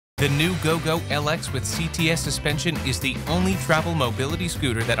The new GoGo LX with CTS Suspension is the only travel mobility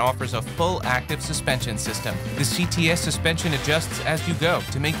scooter that offers a full active suspension system. The CTS Suspension adjusts as you go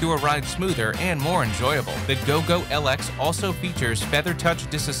to make your ride smoother and more enjoyable. The GoGo LX also features Feather Touch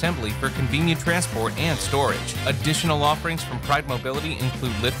disassembly for convenient transport and storage. Additional offerings from Pride Mobility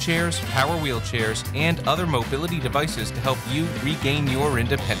include lift chairs, power wheelchairs, and other mobility devices to help you regain your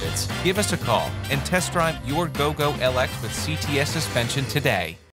independence. Give us a call and test drive your GoGo LX with CTS Suspension today.